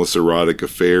of nameless erotic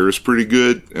affair is pretty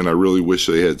good, and I really wish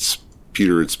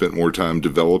Peter had spent more time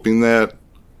developing that.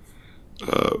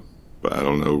 But I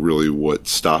don't know really what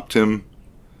stopped him,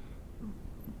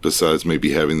 besides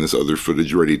maybe having this other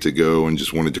footage ready to go and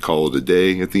just wanted to call it a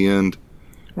day at the end.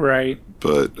 Right.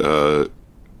 But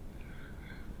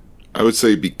I would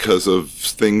say because of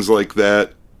things like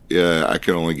that, yeah, I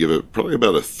can only give it probably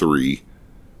about a 3.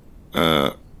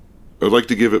 I'd like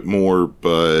to give it more,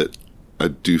 but I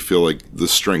do feel like the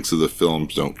strengths of the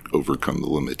films don't overcome the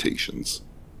limitations.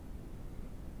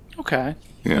 Okay.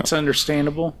 Yeah. That's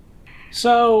understandable.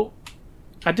 So,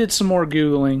 I did some more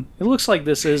Googling. It looks like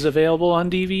this is available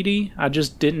on DVD. I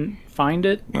just didn't find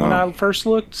it when I first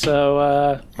looked,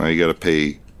 so Now you gotta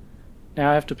pay.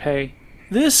 now I have to pay.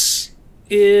 This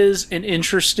is an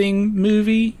interesting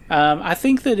movie. I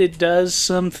think that it does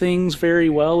some things very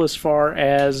well as far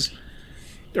as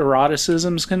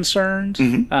eroticism's concerned.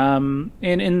 And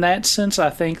in that sense, I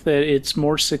think that it's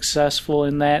more successful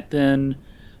in that than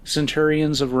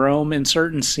Centurions of Rome in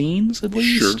certain scenes, at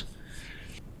least. Sure.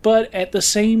 But at the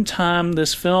same time,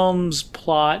 this film's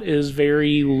plot is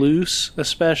very loose,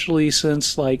 especially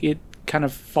since like it kind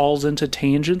of falls into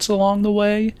tangents along the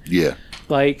way. Yeah.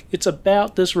 Like, it's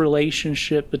about this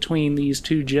relationship between these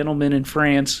two gentlemen in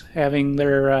France having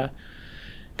their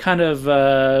kind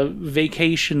of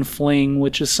vacation fling,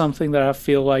 which is something that I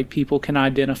feel like people can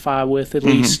identify with, at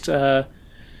least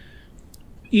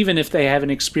even if they haven't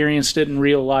experienced it in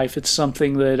real life. It's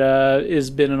something that has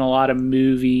been in a lot of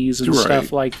movies and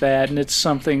stuff like that, and it's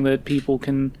something that people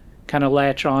can kind of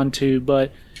latch on to,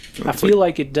 but I feel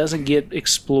like it doesn't get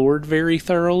explored very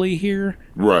thoroughly here.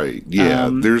 Right, yeah.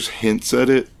 There's hints at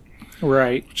it.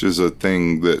 Right. Which is a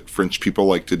thing that French people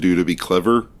like to do to be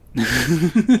clever.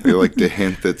 They like to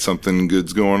hint that something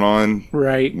good's going on.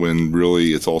 Right. When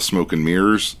really it's all smoke and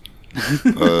mirrors.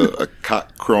 A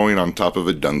cock crowing on top of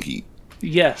a dung heap.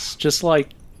 Yes, just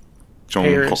like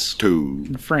Paris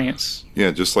in France.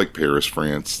 Yeah, just like Paris,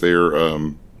 France. They're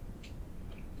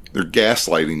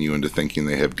gaslighting you into thinking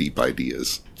they have deep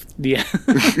ideas. Yeah.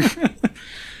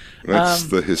 That's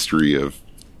the history of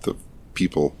the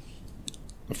people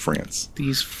of France.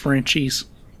 These Frenchies.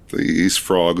 These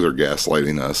frogs are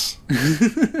gaslighting us.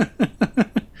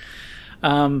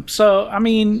 So, I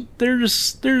mean, there's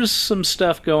some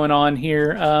stuff going on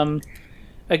here.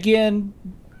 Again,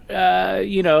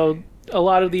 you know, a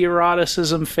lot of the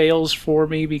eroticism fails for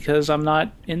me because I'm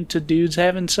not into dudes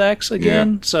having sex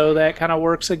again, so that kind of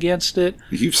works against it.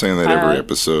 You keep saying that every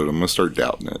episode. I'm going to start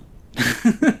doubting it.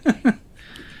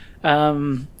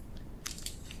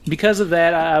 Because of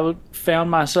that, I found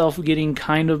myself getting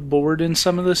kind of bored in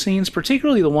some of the scenes,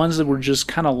 particularly the ones that were just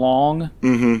kind of long.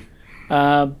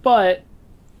 Mm-hmm. But,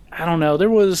 I don't know, there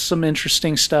was some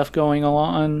interesting stuff going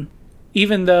on.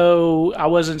 Even though I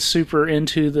wasn't super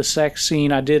into the sex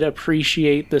scene, I did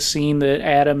appreciate the scene that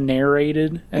Adam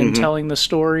narrated and telling the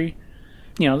story.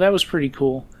 You know, that was pretty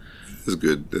cool. It's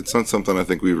good. It's not something I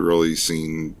think we've really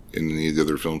seen in any of the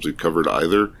other films we've covered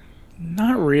either.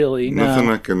 Not really, Nothing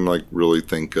no. I can, like, really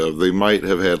think of. They might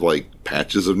have had, like,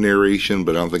 patches of narration,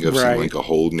 but I don't think I've seen, like, a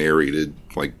whole narrated,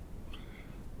 like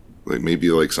maybe,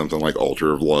 like, something like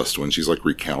Altar of Lust when she's, like,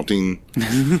 recounting.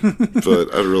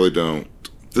 But I really don't.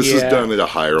 This is done at a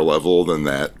higher level than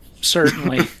that.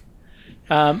 Certainly.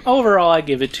 Overall, I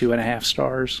give it 2.5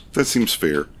 stars. That seems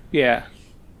fair. Yeah.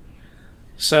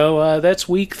 So that's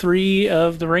week 3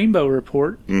 of the Rainbow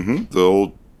Report. Mm-hmm. The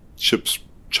old ship's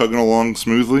chugging along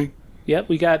smoothly. Yep,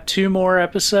 we got 2 more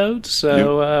episodes,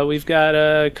 so we've got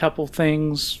a couple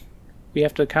things we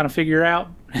have to kind of figure out.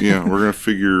 Yeah, we're going to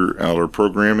figure out our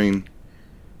programming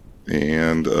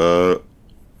and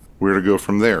where to go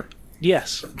from there.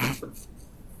 Yes.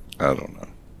 I don't know.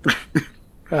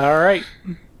 All right.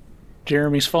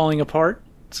 Jeremy's falling apart.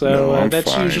 So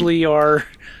that's fine.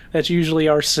 usually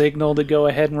our signal to go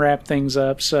ahead and wrap things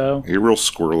up. So you're real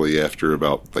squirrely after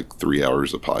about like 3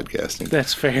 hours of podcasting.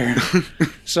 That's fair.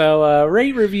 So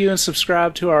rate, review, and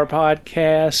subscribe to our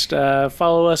podcast.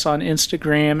 Follow us on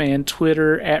Instagram and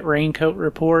Twitter at Raincoat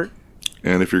Report.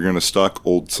 And if you're going to stalk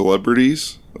old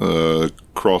celebrities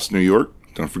across New York,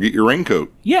 don't forget your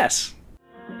raincoat. Yes.